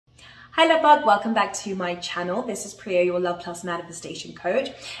Hi love bug, welcome back to my channel. This is Priya, your Love Plus Manifestation Coach.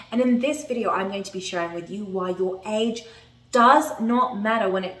 And in this video, I'm going to be sharing with you why your age does not matter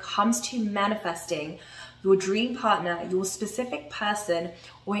when it comes to manifesting your dream partner, your specific person,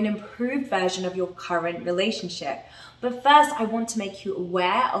 or an improved version of your current relationship. But first, I want to make you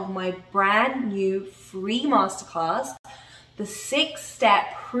aware of my brand new free masterclass, the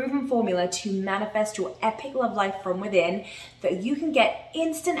 6-step proven formula to manifest your epic love life from within, that you can get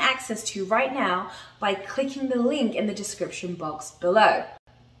instant access to right now by clicking the link in the description box below.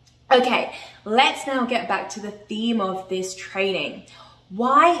 Okay, let's now get back to the theme of this training.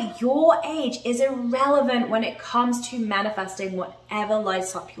 Why your age is irrelevant when it comes to manifesting whatever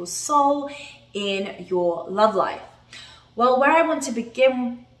lights up your soul in your love life. Well, where I want to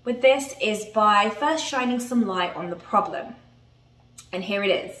begin with this is by first shining some light on the problem. And here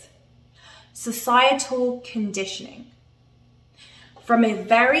it is: societal conditioning. From a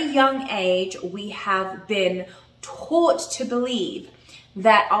very young age, we have been taught to believe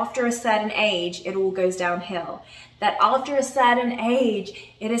that after a certain age, it all goes downhill. That after a certain age,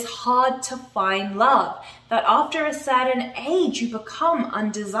 it is hard to find love. That after a certain age, you become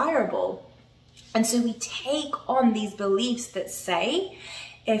undesirable. And so we take on these beliefs that say,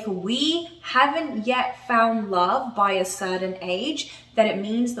 if we haven't yet found love by a certain age, then it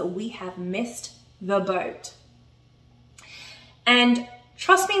means that we have missed the boat. And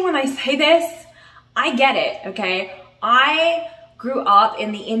trust me when I say this, I get it, okay? I grew up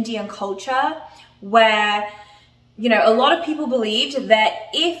in the Indian culture where, you know, a lot of people believed that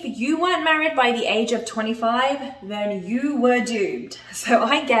if you weren't married by the age of 25, then you were doomed. So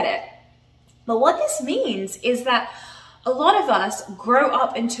I get it. But what this means is that a lot of us grow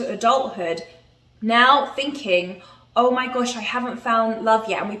up into adulthood now thinking, oh my gosh, I haven't found love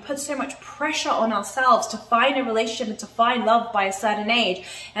yet. And we put so much pressure on ourselves to find a relationship and to find love by a certain age.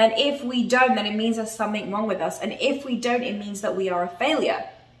 And if we don't, then it means there's something wrong with us. And if we don't, it means that we are a failure.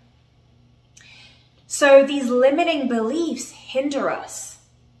 So these limiting beliefs hinder us,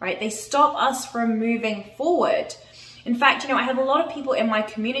 right? They stop us from moving forward. In fact, you know, I have a lot of people in my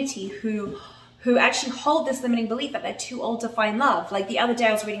community who actually hold this limiting belief that they're too old to find love. Like the other day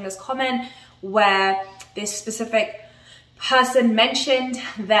I was reading this comment where this specific person mentioned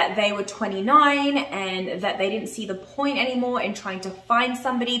that they were 29 and that they didn't see the point anymore in trying to find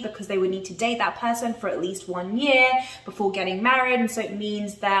somebody because they would need to date that person for at least 1 year before getting married. And so it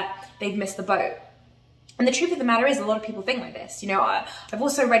means that they've missed the boat. And the truth of the matter is, a lot of people think like this. You know, I've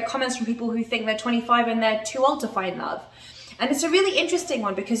also read comments from people who think they're 25 and they're too old to find love. And it's a really interesting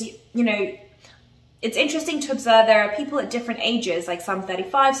one because, you know, it's interesting to observe there are people at different ages, like some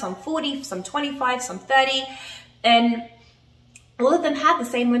 35, some 40, some 25, some 30, and all of them have the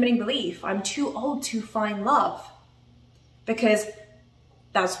same limiting belief. I'm too old to find love, because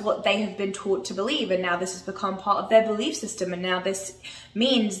that's what they have been taught to believe. And now this has become part of their belief system. And now this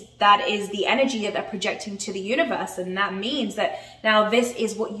means that is the energy that they're projecting to the universe. And that means that now this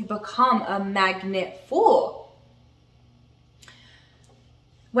is what you become a magnet for.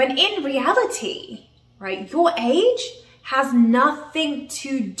 When in reality, right, your age has nothing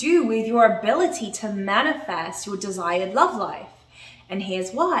to do with your ability to manifest your desired love life. And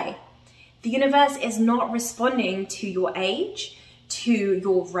here's why. The universe is not responding to your age, to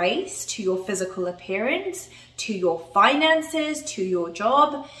your race, to your physical appearance, to your finances, to your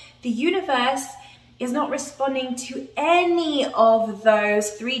job. The universe is not responding to any of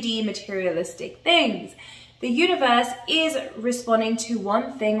those 3D materialistic things. The universe is responding to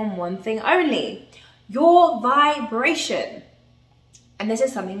one thing and one thing only: your vibration. And this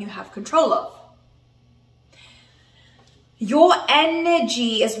is something you have control of. Your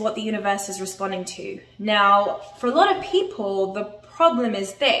energy is what the universe is responding to. Now, for a lot of people, the problem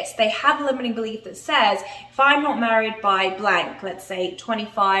is this: they have a limiting belief that says, if I'm not married by blank, let's say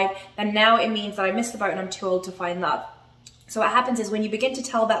 25, then now it means that I missed the boat and I'm too old to find love. So what happens is, when you begin to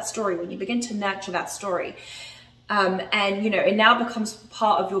tell that story, when you begin to nurture that story, and you know, it now becomes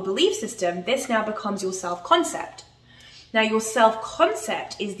part of your belief system, this now becomes your self-concept. Now, your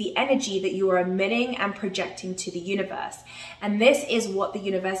self-concept is the energy that you are emitting and projecting to the universe. And this is what the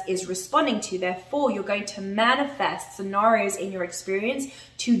universe is responding to. Therefore, you're going to manifest scenarios in your experience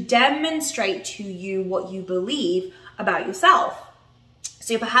to demonstrate to you what you believe about yourself.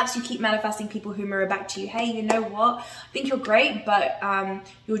 So perhaps you keep manifesting people who mirror back to you, hey, you know what? I think you're great, but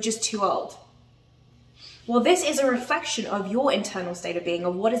you're just too old. Well, this is a reflection of your internal state of being,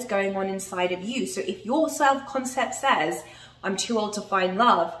 of what is going on inside of you. So if your self-concept says, I'm too old to find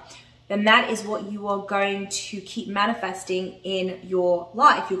love, then that is what you are going to keep manifesting in your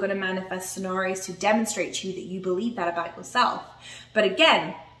life. You're going to manifest scenarios to demonstrate to you that you believe that about yourself. But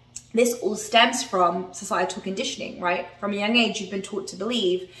again, this all stems from societal conditioning, right? From a young age, you've been taught to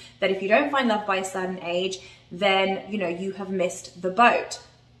believe that if you don't find love by a certain age, then, you know, you have missed the boat.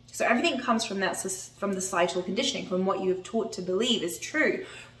 So everything comes from that, from the societal conditioning, from what you have taught to believe is true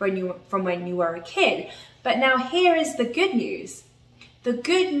from when you were a kid. But now here is the good news. The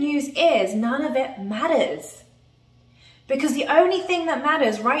good news is none of it matters. Because the only thing that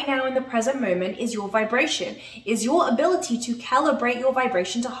matters right now in the present moment is your vibration, is your ability to calibrate your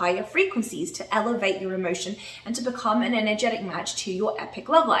vibration to higher frequencies, to elevate your emotion, and to become an energetic match to your epic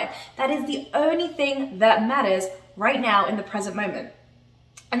love life. That is the only thing that matters right now in the present moment.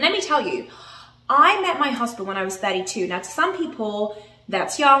 And let me tell you, I met my husband when I was 32. Now, to some people,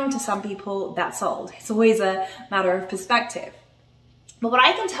 that's young. To some people, that's old. It's always a matter of perspective. But what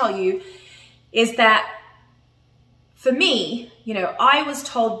I can tell you is that for me, you know, I was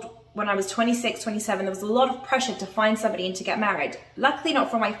told when I was 26, 27, there was a lot of pressure to find somebody and to get married. Luckily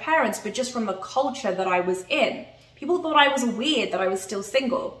not from my parents, but just from the culture that I was in. People thought I was weird that I was still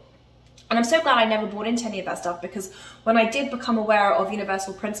single. And I'm so glad I never bought into any of that stuff, because when I did become aware of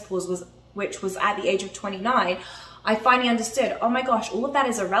universal principles, which was at the age of 29, I finally understood, oh my gosh, all of that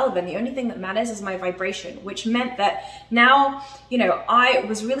is irrelevant. The only thing that matters is my vibration, which meant that now, you know, I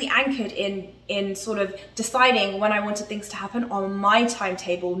was really anchored in sort of deciding when I wanted things to happen on my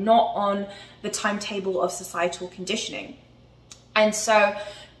timetable, not on the timetable of societal conditioning. And so,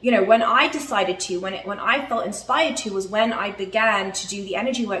 you know, when I decided to, when I felt inspired to, was when I began to do the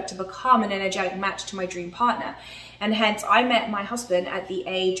energy work to become an energetic match to my dream partner. And hence I met my husband at the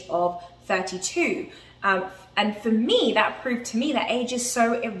age of 32. And for me, that proved to me that age is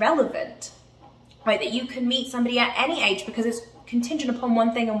so irrelevant, right? That you can meet somebody at any age because it's contingent upon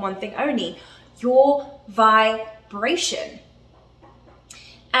one thing and one thing only, your vibration.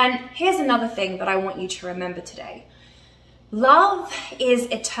 And here's another thing that I want you to remember today. Love is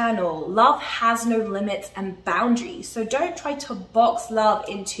eternal. Love has no limits and boundaries. So don't try to box love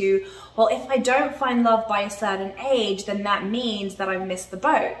into, well, if I don't find love by a certain age, then that means that I've missed the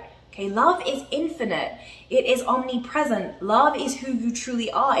boat. Okay, love is infinite. It is omnipresent. Love is who you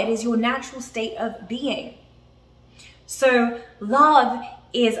truly are. It is your natural state of being. So love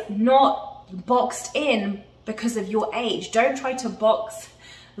is not boxed in because of your age. Don't try to box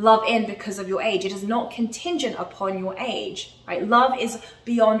love in because of your age. It is not contingent upon your age, right? Love is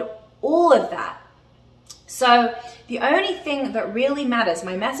beyond all of that. So the only thing that really matters,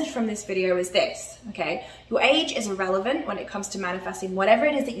 my message from this video is this, okay? Your age is irrelevant when it comes to manifesting whatever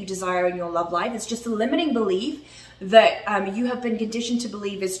it is that you desire in your love life. It's just a limiting belief that you have been conditioned to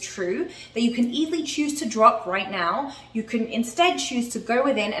believe is true, that you can easily choose to drop right now. You can instead choose to go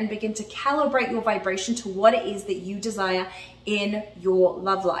within and begin to calibrate your vibration to what it is that you desire in your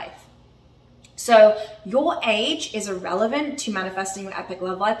love life. So your age is irrelevant to manifesting your epic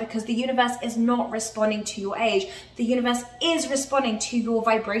love life because the universe is not responding to your age. The universe is responding to your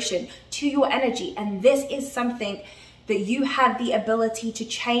vibration, to your energy. And this is something that you have the ability to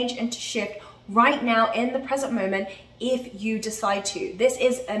change and to shift right now in the present moment if you decide to. This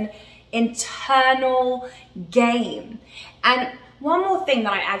is an internal game. And one more thing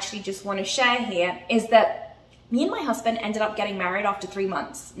that I actually just want to share here is that me and my husband ended up getting married after 3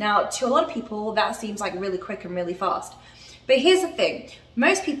 months. Now, to a lot of people, that seems like really quick and really fast. But here's the thing.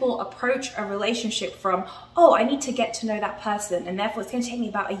 Most people approach a relationship from, oh, I need to get to know that person, and therefore it's going to take me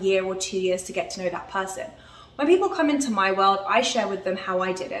about a year or 2 years to get to know that person. When people come into my world, I share with them how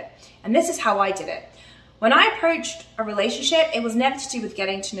I did it. And this is how I did it. When I approached a relationship, it was never to do with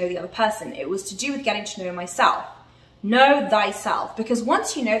getting to know the other person. It was to do with getting to know myself. Know thyself, because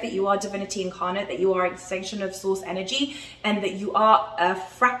once you know that you are divinity incarnate, that you are an extension of source energy, and that you are a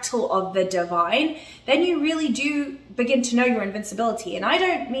fractal of the divine, then you really do begin to know your invincibility. And I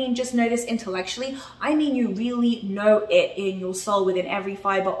don't mean just know this intellectually, I mean you really know it in your soul, within every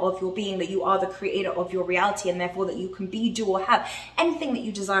fiber of your being, that you are the creator of your reality, and therefore that you can be, do, or have anything that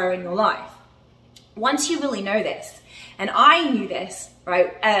you desire in your life. Once you really know this, and I knew this,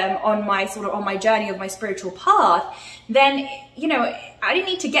 right, on my journey of my spiritual path, then, you know, I didn't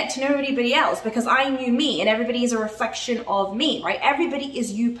need to get to know anybody else because I knew me, and everybody is a reflection of me, right? Everybody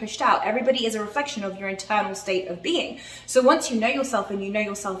is you pushed out. Everybody is a reflection of your internal state of being. So once you know yourself and you know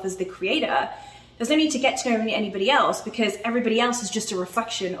yourself as the creator, there's no need to get to know anybody else because everybody else is just a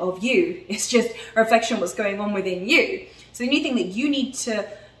reflection of you. It's just a reflection of what's going on within you. So the only thing that you need to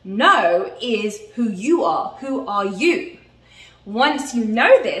know is who you are. Who are you? once you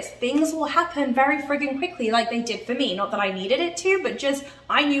know this, things will happen very friggin' quickly, like they did for me. Not that I needed it to, but just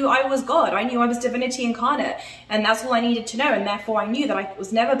I knew I was God. I knew I was divinity incarnate, and that's all I needed to know. And therefore I knew that I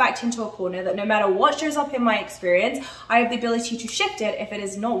was never backed into a corner, that no matter what shows up in my experience, I have the ability to shift it if it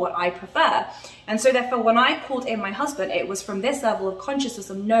is not what I prefer. And so therefore, when I called in my husband, it was from this level of consciousness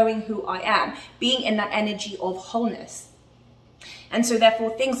of knowing who I am, being in that energy of wholeness. And so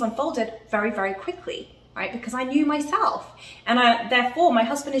therefore things unfolded very, very quickly. Right? Because I knew myself, and therefore my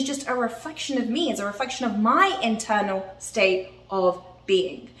husband is just a reflection of me, is a reflection of my internal state of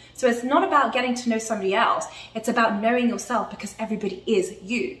being. So it's not about getting to know somebody else, it's about knowing yourself, because everybody is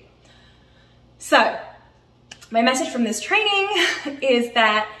you. So my message from this training is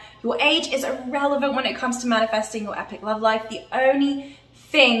that your age is irrelevant when it comes to manifesting your epic love life. The only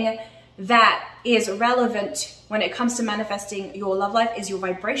thing that is relevant when it comes to manifesting your love life is your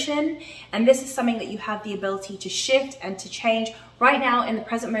vibration, and this is something that you have the ability to shift and to change right now in the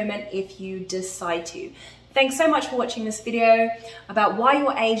present moment if you decide to. Thanks so much for watching this video about why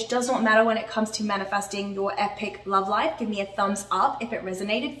your age does not matter when it comes to manifesting your epic love life. Give me a thumbs up if it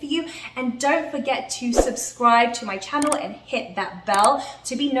resonated for you, and don't forget to subscribe to my channel and hit that bell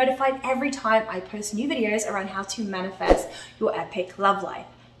to be notified every time I post new videos around how to manifest your epic love life.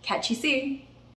 Catch you soon.